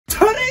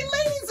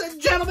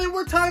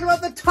we're talking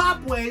about the top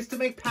ways to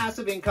make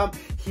passive income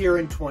here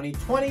in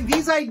 2020.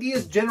 These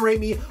ideas generate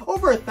me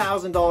over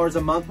 $1,000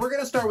 a month. We're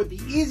going to start with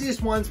the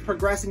easiest ones,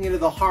 progressing into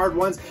the hard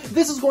ones.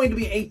 This is going to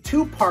be a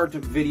two-part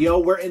video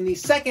where in the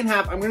second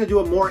half, I'm going to do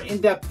a more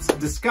in-depth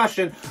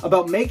discussion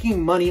about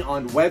making money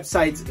on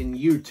websites and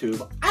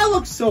YouTube. I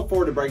look so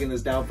forward to breaking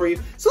this down for you.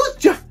 So let's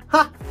just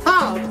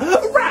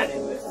right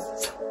in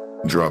this.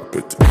 Drop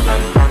it.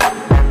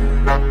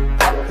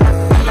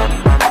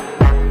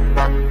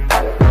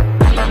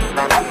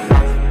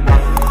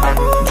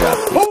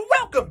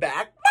 Welcome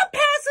back, my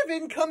passive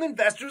income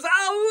investors.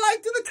 I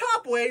like to the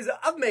top ways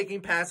of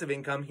making passive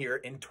income here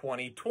in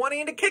 2020.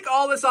 And to kick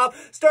all this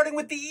off, starting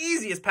with the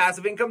easiest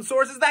passive income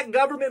source is that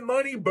government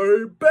money,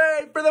 baby.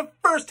 For the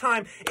first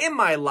time in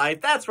my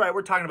life, that's right,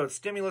 we're talking about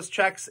stimulus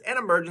checks and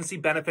emergency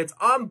benefits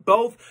on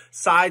both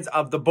sides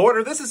of the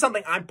border. This is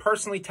something I'm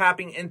personally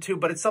tapping into,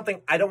 but it's something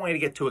I don't want you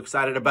to get too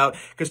excited about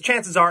because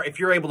chances are if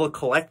you're able to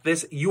collect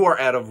this, you are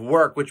out of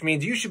work, which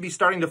means you should be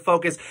starting to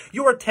focus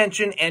your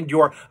attention and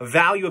your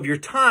value of your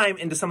time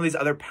into some of these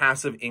other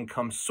passive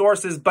income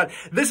sources. But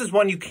this is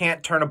one you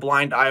can't turn a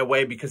blind eye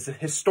away because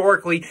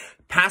historically,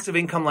 passive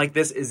income like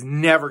this is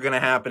never going to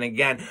happen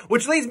again,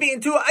 which leads me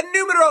into a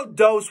numero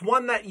dos,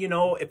 one that, you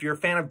know, if you're a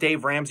fan of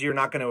Dave Ramsey, you're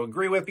not going to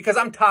agree with because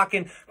I'm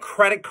talking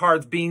credit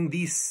cards being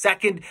the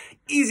second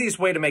easiest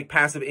way to make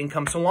passive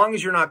income, so long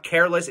as you're not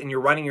careless and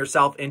you're running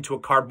yourself into a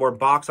cardboard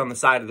box on the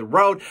side of the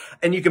road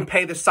and you can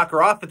pay this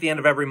sucker off at the end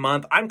of every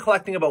month. I'm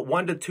collecting about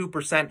 1 to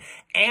 2%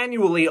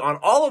 annually on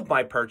all of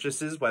my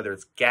purchases, whether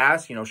it's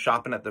gas, you know,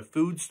 shopping at the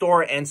food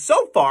store. And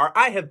so far,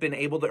 I have been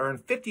able to earn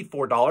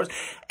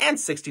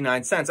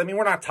 $54.69. I mean,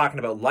 we're not talking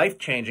about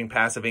life-changing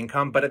passive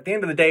income, but at the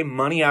end of the day,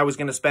 money I was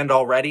going to spend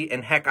already.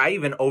 And heck, I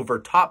even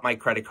overtopped my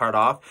credit card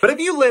off. But if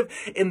you live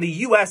in the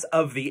US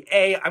of the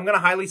A, I'm going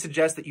to highly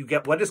suggest that you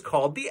get what is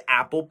called the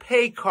Apple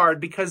Pay card,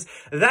 because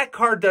that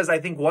card does, I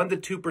think, 1 to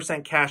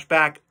 2% cash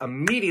back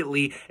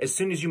immediately as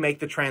soon as you make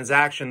the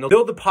transaction.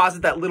 They'll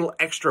deposit that little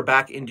extra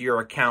back into your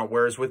account,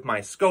 whereas with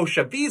my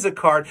Scotia Visa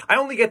card, I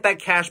only get that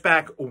cash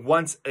back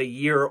once a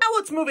year. Now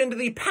let's move into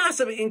the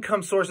passive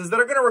income sources that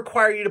are going to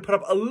require you to put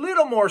up a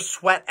little more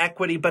sweat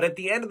equity, but at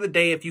the end of the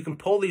day, if you can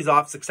pull these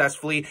off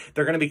successfully,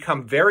 they're going to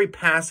become very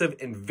passive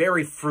and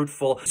very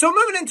fruitful. So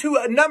moving into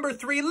number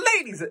 3,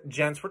 ladies and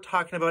gents, we're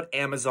talking about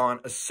Amazon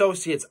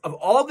Associates. Of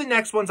all the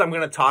next ones I'm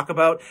going to talk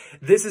about,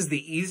 this is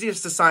the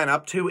easiest to sign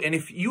up to. And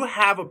if you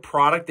have a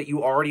product that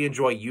you already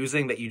enjoy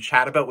using that you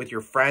chat about with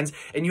your friends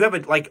and you have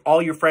it like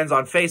all your friends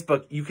on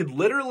Facebook, you could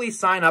literally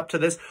sign up to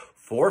this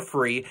for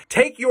free.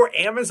 Take your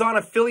Amazon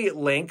affiliate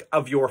link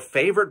of your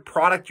favorite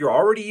product you're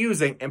already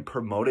using and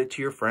promote it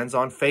to your friends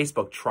on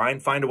Facebook. Try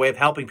and find a way of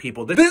helping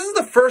people. This is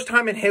the first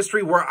time in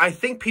history where I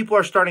think people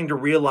are starting to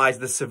realize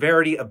the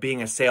severity of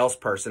being a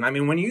salesperson. I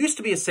mean, when you used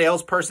to be a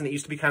salesperson, it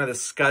used to be kind of the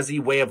scuzzy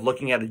way of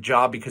looking at a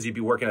job because you'd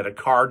be working at a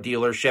car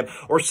dealership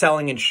or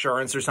selling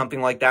insurance or something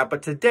like that.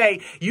 But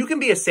today, you can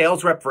be a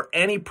sales rep for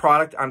any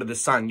product under the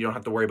sun. You don't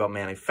have to worry about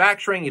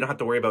manufacturing. You don't have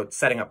to worry about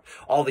setting up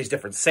all these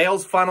different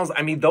sales funnels.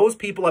 I mean, those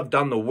people have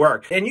done the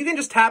work. And you can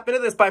just tap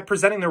into this by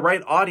presenting the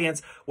right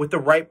audience with the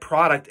right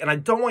product. And I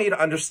don't want you to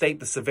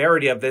understate the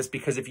severity of this,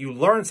 because if you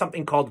learn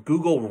something called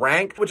Google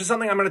Rank, which is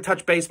something I'm going to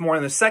touch base more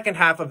in the second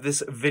half of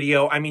this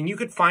video, I mean, you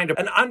could find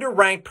an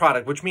underranked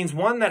product, which means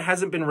one that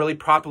hasn't been really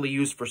properly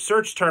used for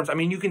search terms. I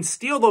mean, you can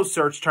steal those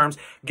search terms,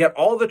 get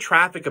all the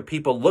traffic of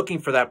people looking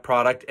for that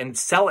product and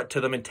sell it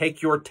to them and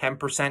take your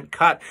 10%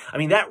 cut. I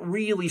mean, that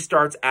really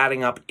starts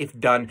adding up if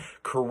done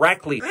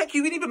correctly. Heck,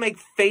 you can even make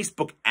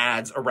Facebook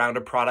ads around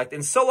a product.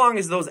 And so long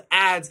as those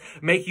ads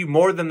make you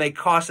more than they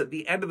cost, at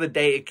the end of the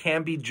day, it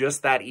can be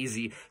just that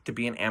easy to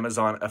be an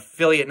Amazon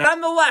affiliate.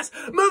 Nonetheless,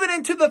 moving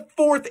into the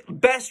 4th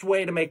best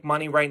way to make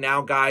money right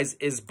now, guys,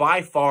 is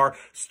by far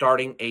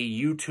starting a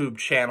YouTube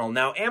channel.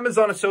 Now,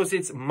 Amazon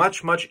Associates,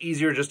 much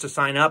easier just to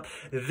sign up.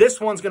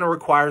 This one's going to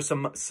require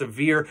some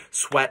severe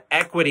sweat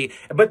equity.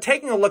 But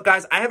taking a look,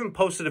 guys, I haven't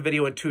posted a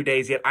video in 2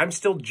 days yet. I'm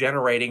still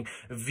generating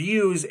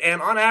views,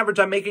 and on average,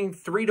 I'm making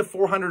 $300 to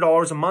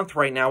 $400 a month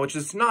right now, which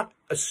is not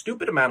a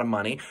stupid amount of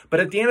money. But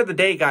at the end of the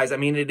day, guys, I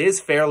mean, it is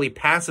fairly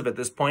passive at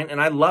this point,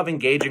 and I love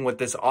engaging with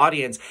this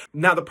audience.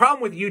 Now, the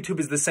problem with YouTube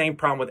is the same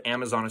problem with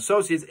Amazon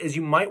Associates, is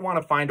you might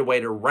want to find a way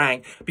to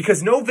rank,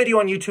 because no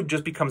video on YouTube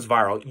just becomes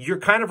viral. You're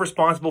kind of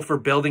responsible for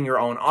building your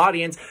own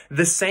audience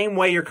the same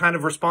way you're kind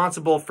of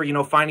responsible for, you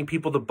know, finding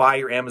people to buy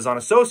your Amazon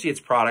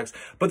Associates products.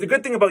 But the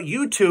good thing about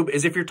YouTube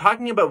is if you're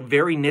talking about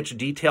very niche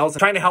details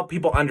and trying to help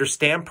people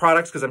understand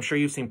products, because I'm sure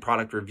you've seen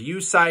product review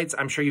sites,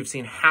 I'm sure you've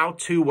seen how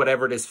to,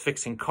 whatever it is,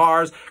 fixing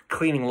cars,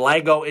 cleaning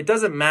Lego, it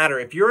doesn't matter.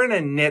 If you're in a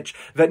niche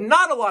that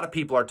not a lot of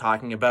people are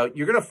talking about,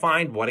 you're going to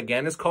find what,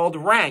 again, is called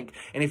rank.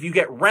 And if you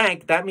get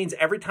ranked, that means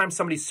every time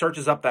somebody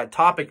searches up that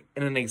topic,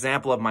 in an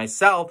example of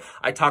myself,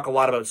 I talk a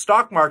lot about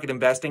stock market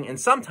investing, and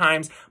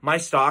sometimes my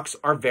stocks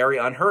are very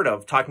unheard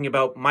of, talking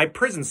about my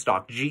prison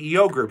stock,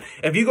 GEO Group.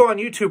 If you go on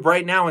YouTube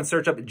right now and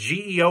search up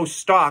GEO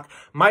stock,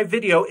 my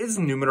video is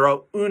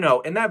numero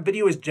uno, and that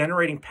video is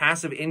generating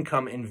passive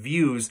income in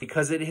views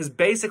because it has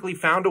basically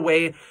found a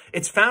way,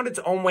 it's found its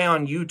own way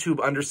on YouTube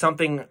under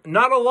something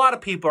not a lot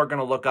of people are going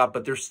to look up,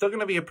 but there's still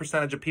going to be a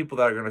percentage of people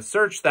that are going to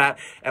search that,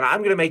 and I'm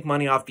going to make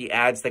money off the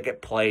ads that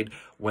get played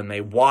when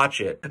they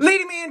watch it.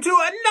 Leading me into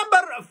a number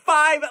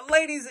 5,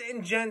 ladies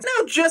and gents.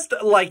 Now, just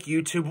like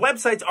YouTube,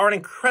 websites are an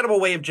incredible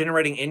way of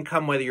generating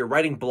income, whether you're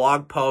writing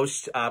blog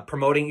posts,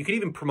 promoting, you can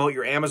even promote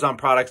your Amazon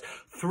products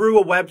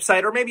through a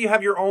website, or maybe you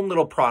have your own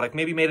little product,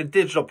 maybe you made a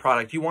digital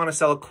product. You want to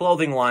sell a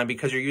clothing line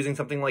because you're using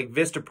something like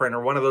Vistaprint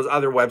or one of those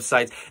other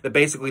websites that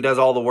basically does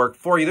all the work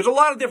for you. There's a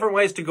lot of different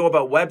ways to go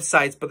about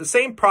websites, but the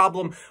same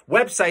problem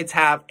websites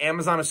have,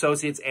 Amazon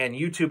Associates and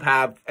YouTube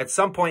have. At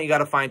some point, you got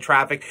to find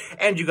traffic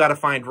and you got to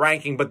find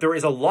ranking, but there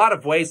is a lot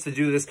of ways to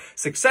do this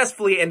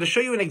successfully. And to show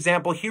you an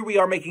example, here we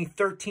are making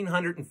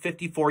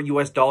 $1,354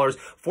 US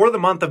for the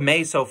month of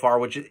May so far,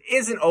 which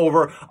isn't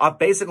over, off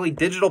basically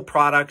digital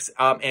products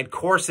and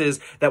courses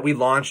that we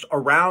launched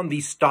around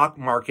the stock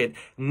market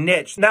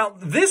niche. Now,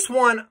 this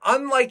one,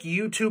 unlike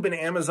YouTube and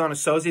Amazon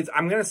Associates,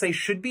 I'm going to say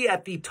should be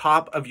at the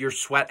top of your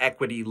sweat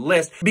equity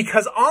list,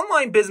 because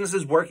online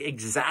businesses work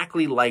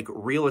exactly like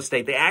real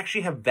estate. They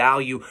actually have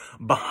value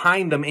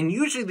behind them. And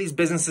usually these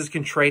businesses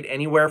can trade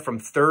anywhere from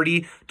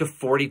 30 to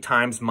 40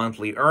 times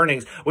monthly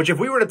earnings, which if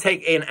we were to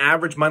take an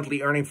average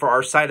monthly earning for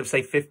our site of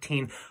say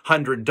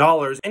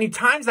 $1,500 and you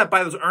times that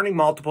by those earning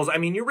multiples, I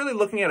mean, you're really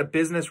looking at a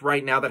business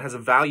right now that has a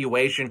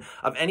valuation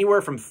of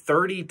anywhere from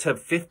 $30,000 to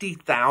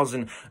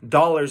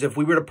 $50,000 if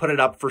we were to put it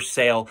up for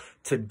sale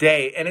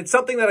today. And it's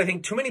something that I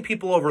think too many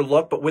people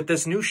overlook, but with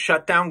this new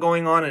shutdown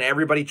going on and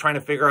everybody trying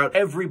to figure out,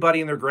 everybody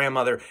and their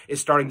grandmother is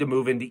starting to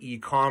move into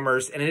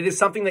e-commerce. And it is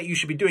something that you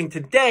should be doing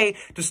today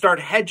to start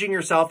hedging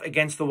yourself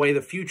against the way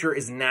the future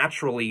is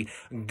naturally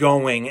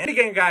going. And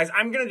again, guys,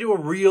 I'm going to do a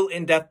real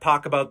in-depth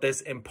talk about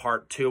this in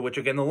part 2, which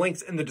again, the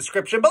link's in the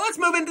description. But let's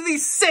move into the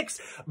 6th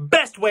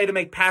best way to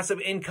make passive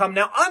income.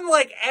 Now,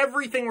 unlike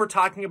everything we're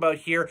talking about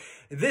here,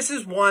 this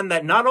is one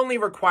that not only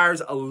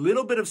requires a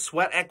little bit of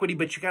sweat equity,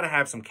 but you got to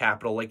have some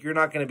capital. Like, you're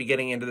not going to be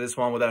getting into this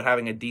one without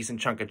having a decent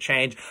chunk of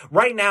change.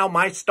 Right now,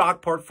 my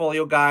stock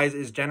portfolio, guys,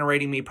 is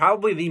generating me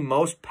probably the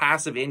most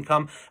passive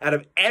income out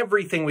of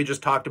everything we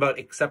just talked about,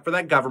 except for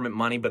that government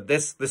money. But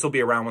this will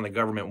be around when the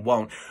government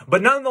won't.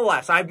 But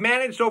nonetheless, I've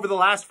managed over the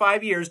last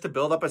 5 years to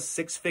build up a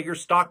 6-figure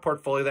stock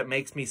portfolio that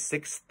makes me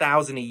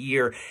 $6,000 a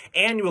year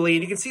annually.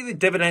 And you can see the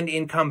dividend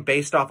income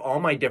based off all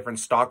my different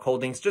stock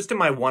holdings just in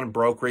my one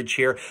brokerage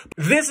here.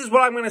 This is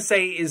what I'm going to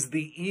say is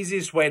the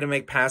easiest way to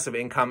make passive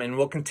income, and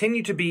will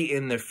continue to be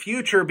in the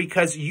future,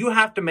 because you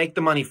have to make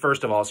the money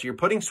first of all. So you're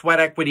putting sweat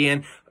equity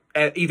in,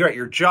 either at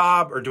your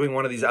job or doing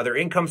one of these other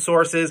income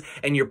sources,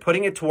 and you're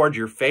putting it towards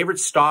your favorite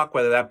stock,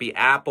 whether that be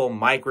Apple,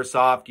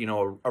 Microsoft, you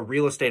know, a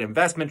real estate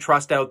investment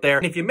trust out there.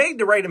 And if you made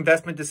the right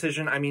investment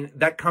decision, I mean,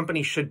 that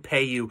company should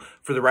pay you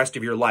for the rest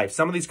of your life.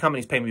 Some of these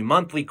companies pay me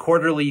monthly,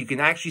 quarterly. You can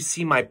actually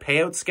see my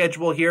payout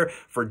schedule here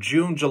for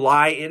June,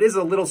 July. It is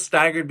a little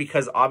staggered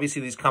because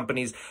obviously these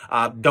companies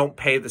don't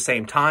pay at the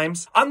same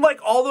times. Unlike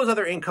all those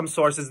other income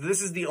sources,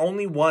 this is the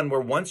only one where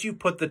once you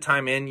put the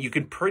time in, you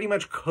can pretty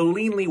much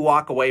cleanly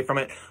walk away from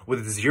it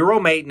with zero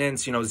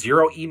maintenance, you know,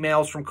 zero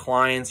emails from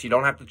clients. You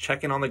don't have to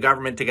check in on the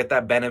government to get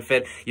that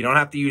benefit. You don't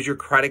have to use your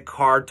credit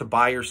card to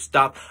buy your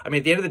stuff. I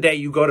mean, at the end of the day,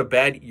 you go to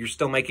bed, you're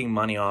still making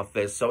money off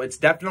this. So it's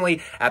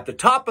definitely at the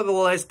top of the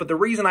list, but the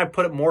reason I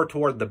put it more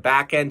toward the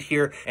back end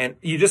here, and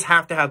you just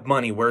have to have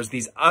money, whereas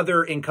these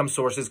other income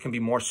sources can be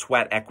more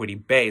sweat equity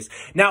based.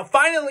 Now,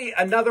 finally,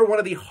 another one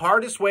of the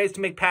hardest ways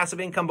to make passive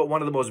income, but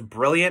one of the most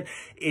brilliant,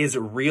 is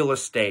real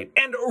estate.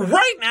 And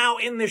right now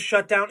in this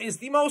shutdown is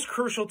the most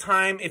crucial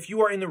time if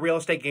you are in the real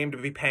estate game to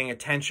be paying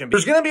attention.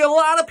 There's going to be a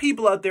lot of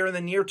people out there in the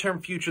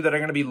near-term future that are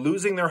going to be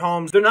losing their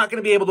homes. They're not going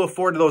to be able to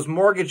afford those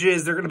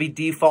mortgages. They're going to be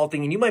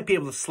defaulting, and you might be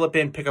able to slip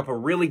in, pick up a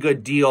really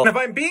good deal. And if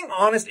I'm being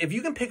honest, if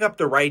you can pick up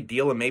the right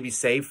deal and maybe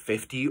save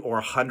 $50,000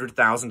 or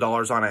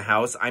 $100,000 on a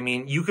house, I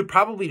mean, you could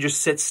probably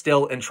just sit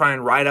still and try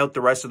and ride out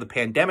the rest of the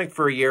pandemic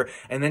for a year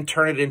and then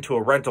turn it into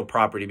a rental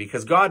property,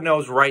 because God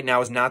knows right now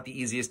is not the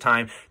easiest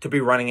time to be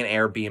running an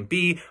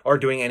Airbnb or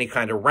doing any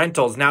kind of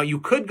rentals. Now, you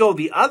could go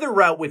the other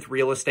route with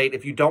real estate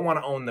if you don't want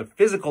to own the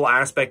physical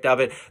aspect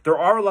of it. There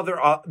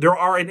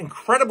are an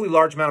incredibly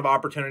large amount of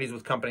opportunities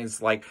with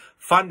companies like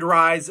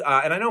Fundrise,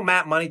 and I know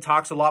Matt Money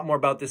talks a lot more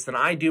about this than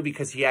I do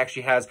because he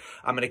actually has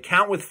an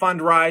account with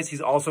Fundrise.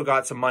 He's also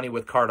got some money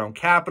with Cardone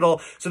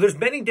Capital. So there's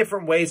many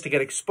different ways to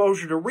get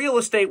exposure to real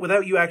estate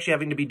without you actually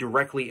having to be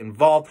directly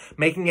involved,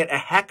 making it a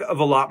heck of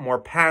a lot more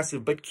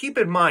passive. But keep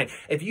in mind,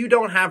 if you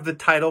don't have the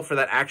title for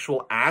that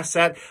actual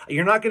asset,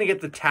 you're not going to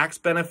get the tax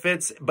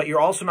benefits, but you're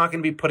also not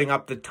going to be putting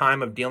up the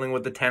time of dealing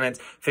with the tenants,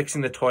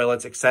 fixing the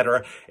toilets,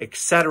 etc.,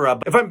 etc.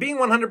 But if I'm being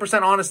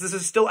 100% honest, this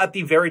is still at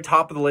the very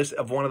top of the list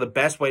of one of the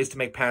best ways to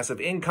make passive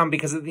income,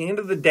 because at the end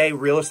of the day,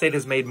 real estate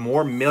has made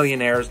more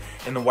millionaires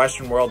in the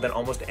Western world than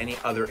almost any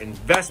other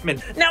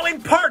investment. Now,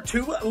 in part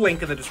 2,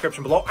 link in the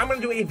description below, I'm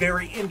going to do a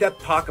very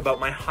in-depth talk about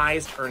my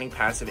highest earning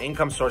passive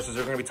income sources.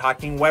 We're going to be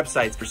talking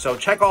websites, so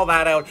check all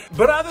that out.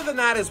 But other than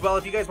that as well,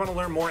 if you guys want to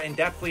learn more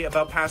in-depthly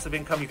about passive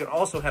income, you can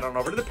also head on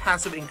over to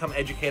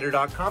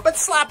thepassiveincomeeducator.com. But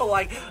slap a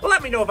like,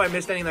 let me know if I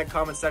missed any in that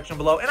comment section. section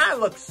below, and I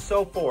look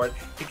so forward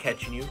to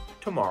catching you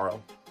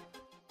tomorrow.